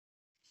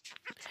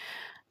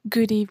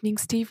Good evening,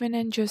 Stephen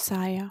and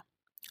Josiah.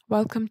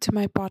 Welcome to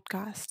my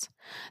podcast.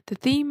 The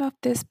theme of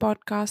this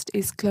podcast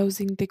is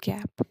Closing the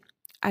Gap.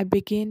 I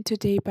begin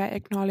today by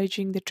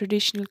acknowledging the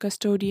traditional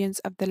custodians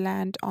of the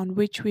land on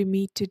which we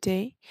meet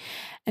today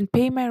and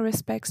pay my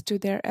respects to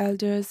their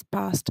elders,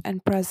 past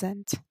and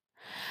present.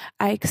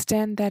 I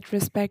extend that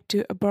respect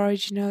to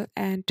Aboriginal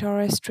and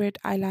Torres Strait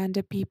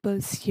Islander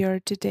peoples here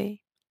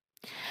today.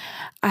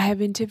 I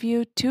have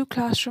interviewed two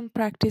classroom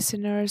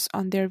practitioners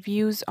on their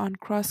views on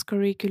cross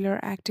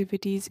curricular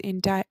activities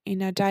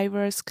in a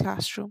diverse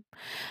classroom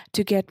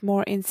to get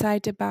more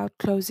insight about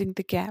closing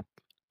the gap.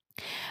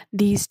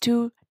 These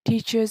two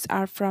teachers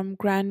are from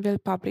Granville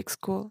Public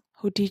School,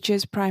 who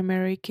teaches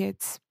primary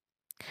kids.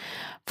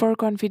 For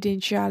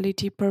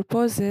confidentiality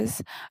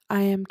purposes,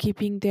 I am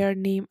keeping their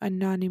name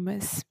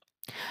anonymous.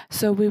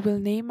 So we will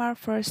name our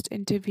first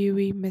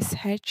interviewee Miss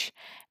H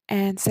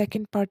and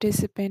second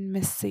participant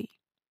Miss C.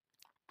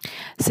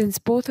 Since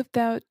both of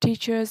the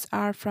teachers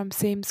are from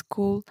same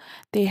school,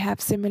 they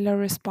have similar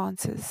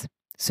responses.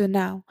 So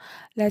now,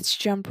 let's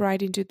jump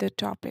right into the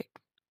topic.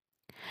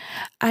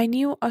 I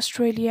knew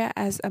Australia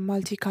as a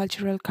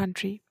multicultural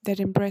country that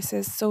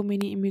embraces so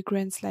many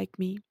immigrants like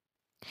me.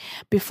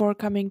 Before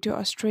coming to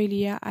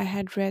Australia, I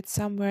had read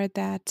somewhere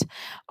that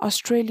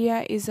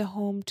Australia is a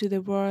home to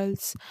the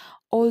world's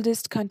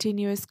oldest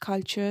continuous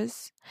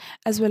cultures,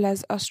 as well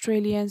as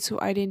Australians who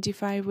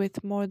identify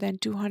with more than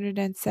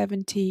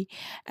 270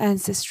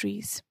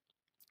 ancestries.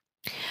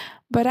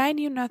 But I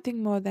knew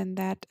nothing more than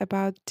that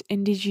about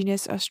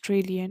Indigenous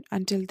Australian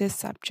until this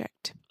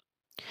subject.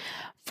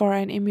 For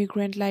an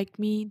immigrant like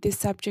me, this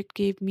subject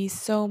gave me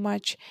so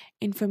much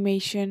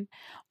information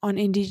on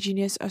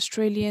Indigenous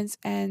Australians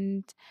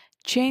and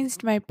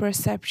changed my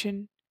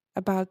perception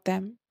about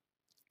them.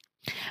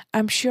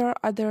 I'm sure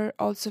others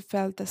also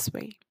felt this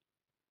way.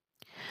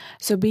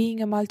 So,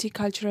 being a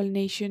multicultural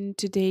nation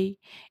today,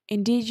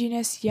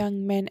 Indigenous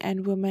young men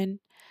and women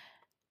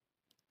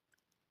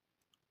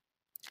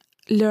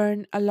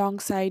learn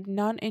alongside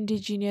non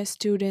Indigenous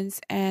students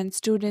and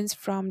students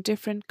from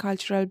different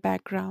cultural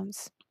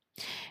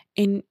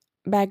in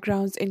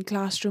backgrounds in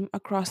classroom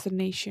across the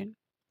nation.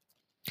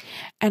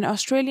 An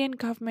Australian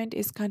government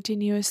is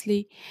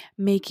continuously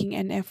making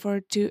an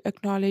effort to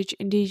acknowledge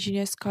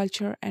Indigenous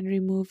culture and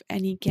remove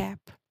any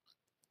gap.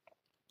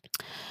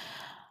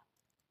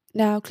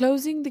 Now,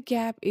 closing the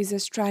gap is a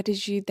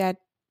strategy that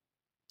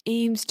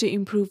aims to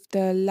improve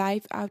the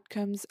life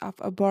outcomes of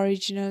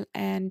Aboriginal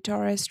and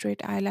Torres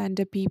Strait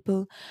Islander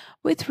people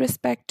with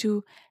respect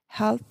to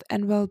health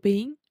and well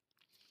being,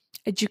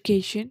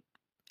 education,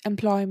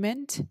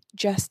 employment,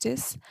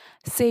 justice,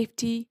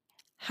 safety,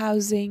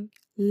 housing,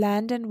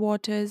 land and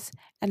waters,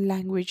 and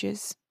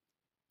languages.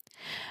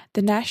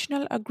 The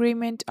National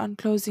Agreement on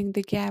Closing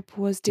the Gap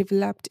was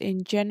developed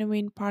in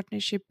genuine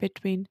partnership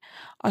between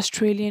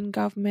Australian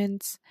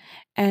governments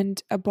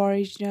and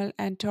Aboriginal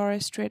and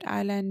Torres Strait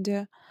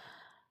Islander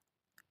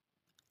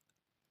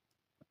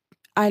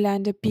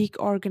peak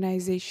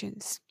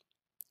organizations.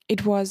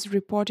 It was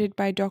reported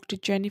by Dr.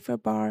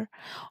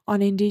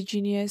 On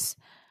Indigenous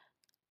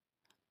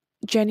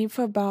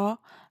Jennifer Barr,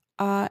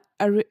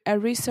 a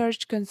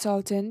research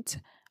consultant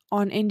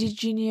on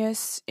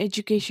Indigenous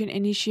education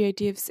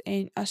initiatives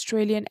in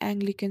Australian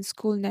Anglican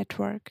School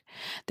Network,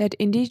 that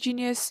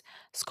Indigenous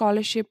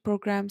scholarship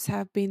programs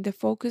have been the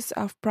focus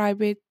of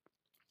private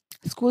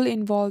school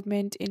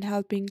involvement in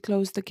helping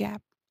close the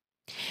gap.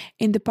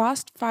 In the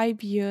past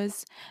 5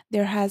 years,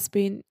 there has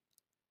been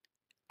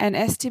an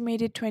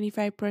estimated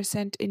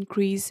 25%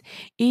 increase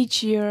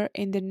each year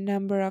in the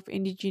number of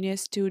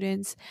Indigenous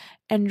students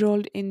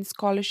enrolled in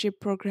scholarship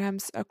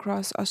programs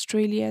across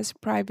Australia's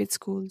private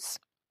schools.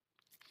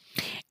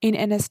 In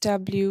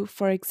NSW,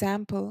 for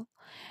example,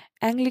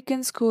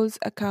 Anglican schools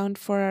account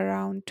for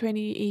around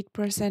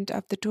 28%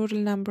 of the total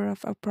number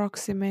of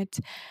approximately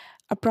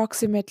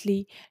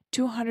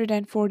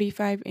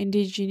 245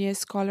 Indigenous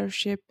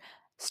scholarship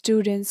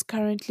students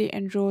currently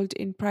enrolled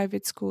in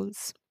private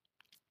schools.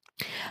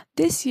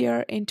 This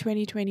year, in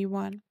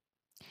 2021,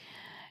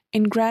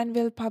 in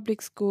Granville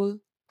Public School,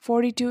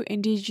 42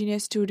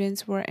 Indigenous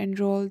students were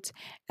enrolled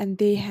and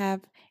they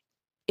have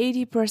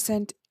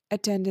 80%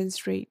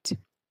 attendance rate,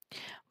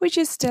 which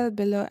is still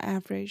below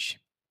average.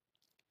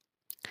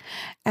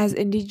 As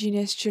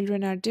Indigenous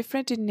children are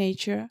different in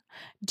nature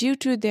due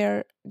to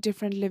their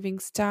different living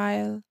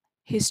style,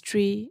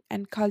 history,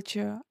 and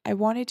culture, I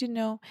wanted to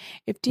know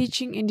if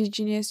teaching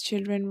Indigenous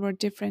children were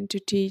different to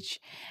teach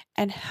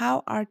and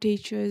how are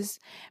teachers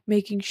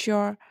making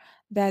sure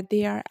that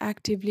they are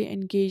actively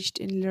engaged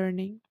in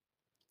learning.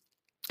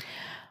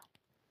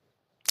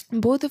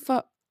 Both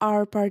of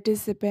our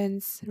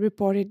participants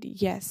reported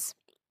yes.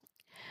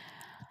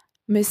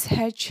 Miss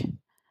H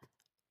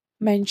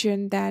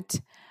mentioned that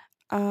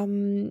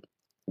um,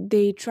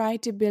 they try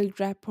to build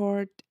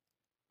rapport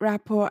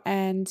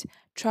and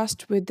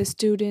trust with the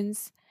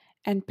students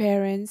and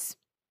parents,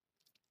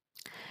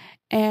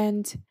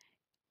 and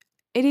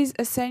it is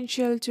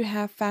essential to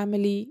have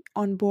family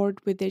on board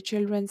with their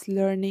children's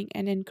learning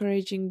and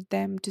encouraging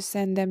them to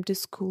send them to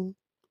school.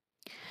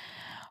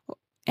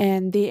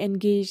 and they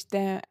engage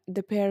the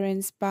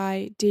parents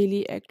by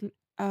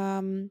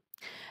um,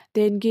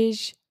 they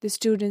engage the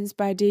students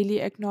by daily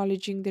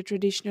acknowledging the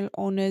traditional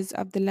owners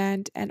of the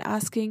land and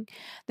asking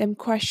them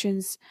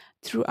questions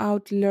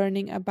throughout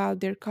learning about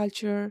their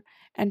culture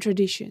and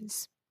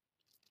traditions.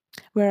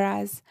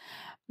 Whereas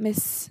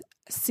Miss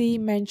C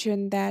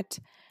mentioned that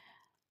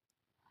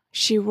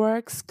she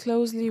works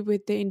closely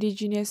with the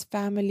indigenous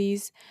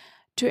families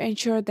to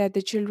ensure that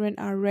the children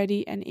are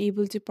ready and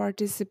able to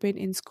participate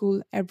in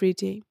school every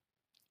day.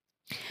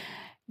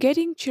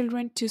 Getting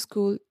children to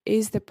school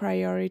is the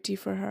priority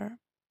for her.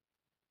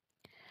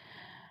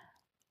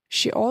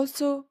 She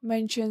also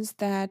mentions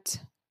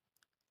that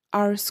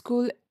our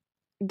school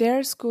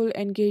their school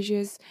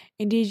engages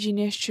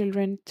indigenous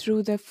children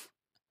through the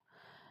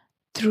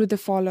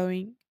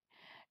following: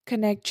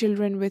 connect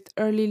children with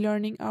early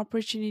learning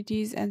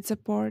opportunities and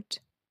support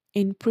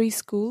in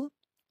preschool,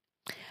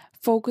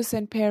 focus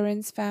on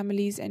parents,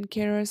 families, and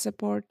carer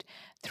support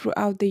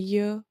throughout the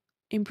year,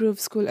 improve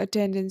school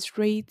attendance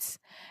rates,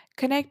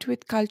 connect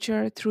with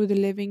culture through the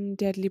Living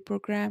Deadly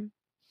program,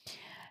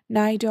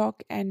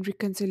 NIDOC, and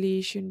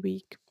Reconciliation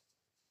Week.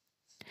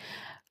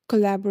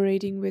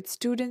 Collaborating with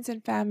students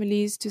and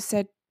families to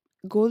set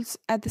goals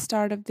at the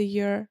start of the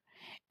year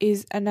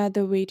is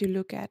another way to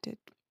look at it.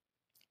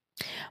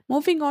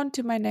 Moving on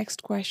to my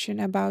next question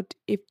about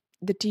if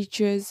the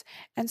teachers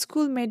and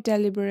school made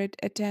deliberate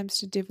attempts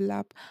to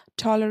develop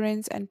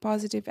tolerance and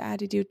positive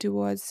attitude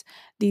towards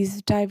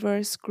these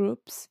diverse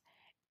groups,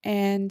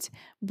 and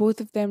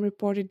both of them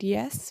reported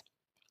yes.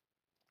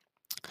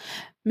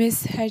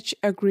 Miss H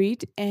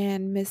agreed,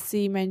 and Miss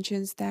C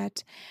mentions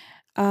that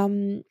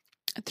um,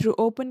 through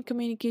open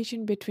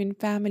communication between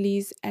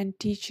families and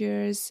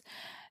teachers,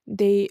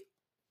 they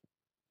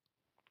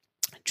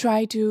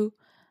try to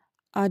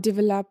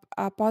develop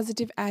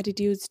positive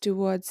attitudes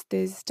towards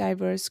these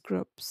diverse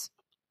groups.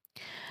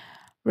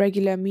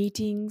 Regular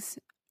meetings,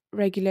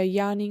 regular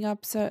yarning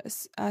up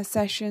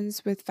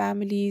sessions with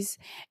families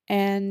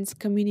and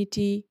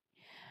community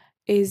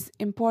is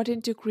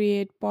important to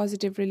create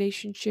positive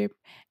relationship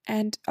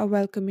and a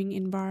welcoming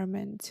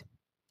environment.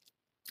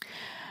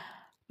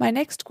 My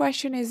next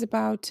question is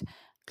about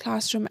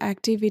classroom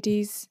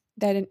activities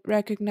that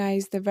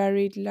recognize the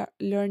varied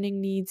learning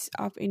needs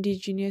of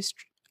Indigenous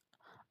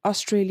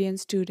Australian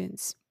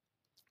students.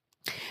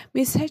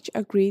 Ms. H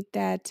agreed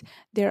that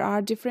there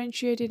are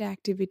differentiated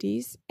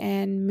activities,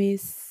 and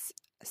Ms.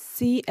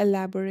 C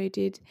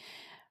elaborated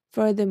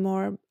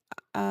furthermore,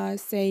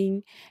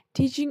 saying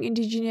teaching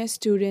Indigenous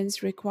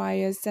students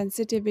requires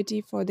sensitivity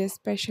for their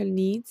special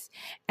needs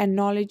and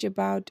knowledge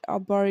about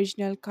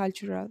Aboriginal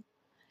cultural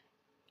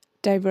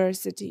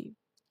diversity.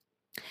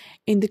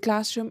 In the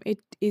classroom, it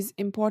is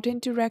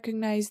important to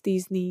recognize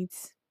these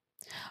needs.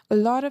 A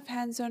lot of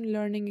hands on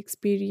learning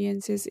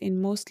experiences in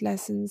most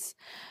lessons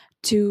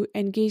to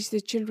engage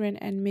the children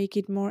and make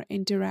it more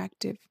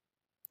interactive.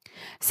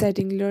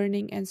 Setting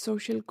learning and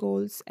social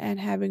goals and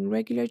having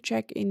regular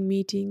check in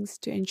meetings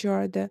to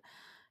ensure the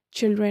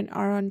children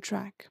are on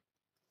track.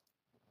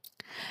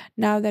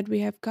 Now that we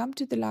have come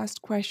to the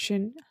last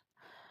question,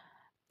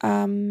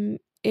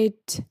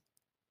 it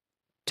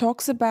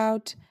talks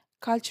about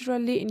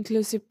culturally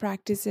inclusive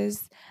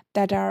practices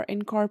that are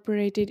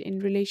incorporated in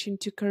relation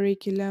to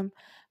curriculum,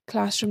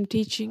 classroom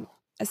teaching,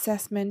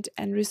 assessment,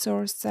 and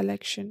resource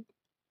selection.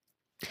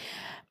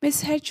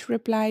 Ms. Hedge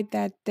replied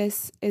that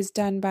this is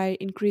done by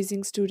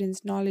increasing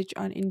students' knowledge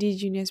on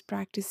Indigenous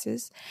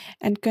practices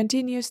and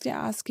continuously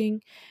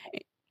asking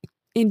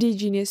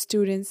Indigenous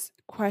students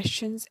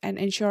questions and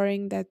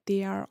ensuring that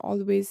they are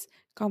always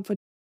comfortable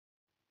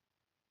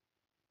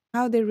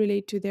how they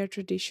relate to their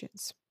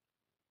traditions.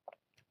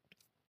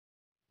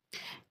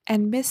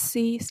 And Miss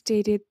C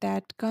stated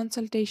that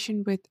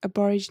consultation with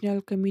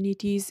Aboriginal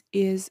communities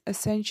is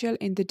essential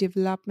in the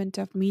development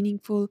of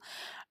meaningful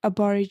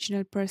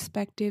Aboriginal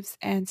perspectives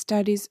and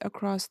studies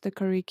across the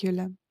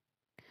curriculum.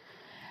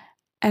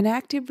 An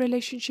active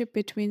relationship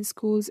between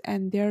schools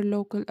and their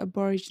local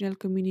Aboriginal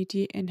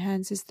community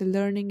enhances the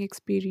learning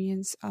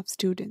experience of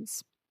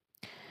students.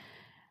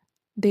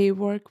 They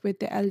work with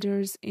the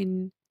elders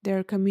in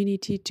their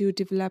community to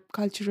develop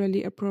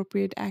culturally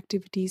appropriate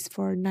activities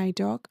for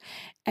NIDOC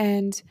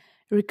and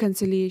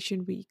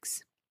reconciliation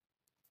weeks.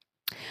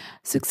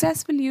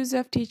 Successful use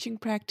of teaching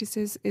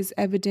practices is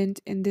evident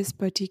in this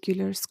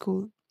particular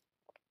school.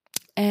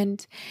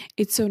 And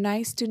it's so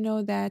nice to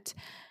know that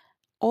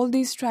all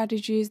these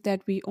strategies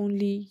that we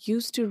only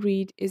used to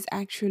read is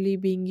actually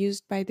being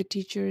used by the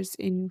teachers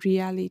in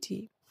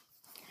reality.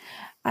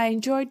 I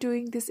enjoyed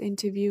doing this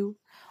interview,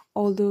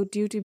 although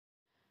due to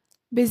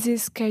busy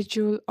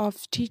schedule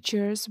of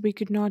teachers, we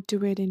could not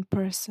do it in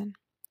person.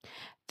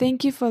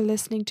 Thank you for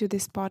listening to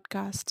this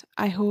podcast.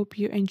 I hope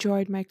you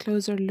enjoyed my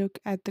closer look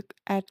at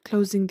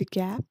closing the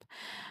gap.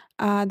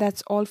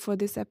 That's all for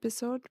this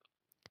episode.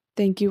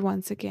 Thank you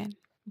once again.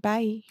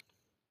 Bye.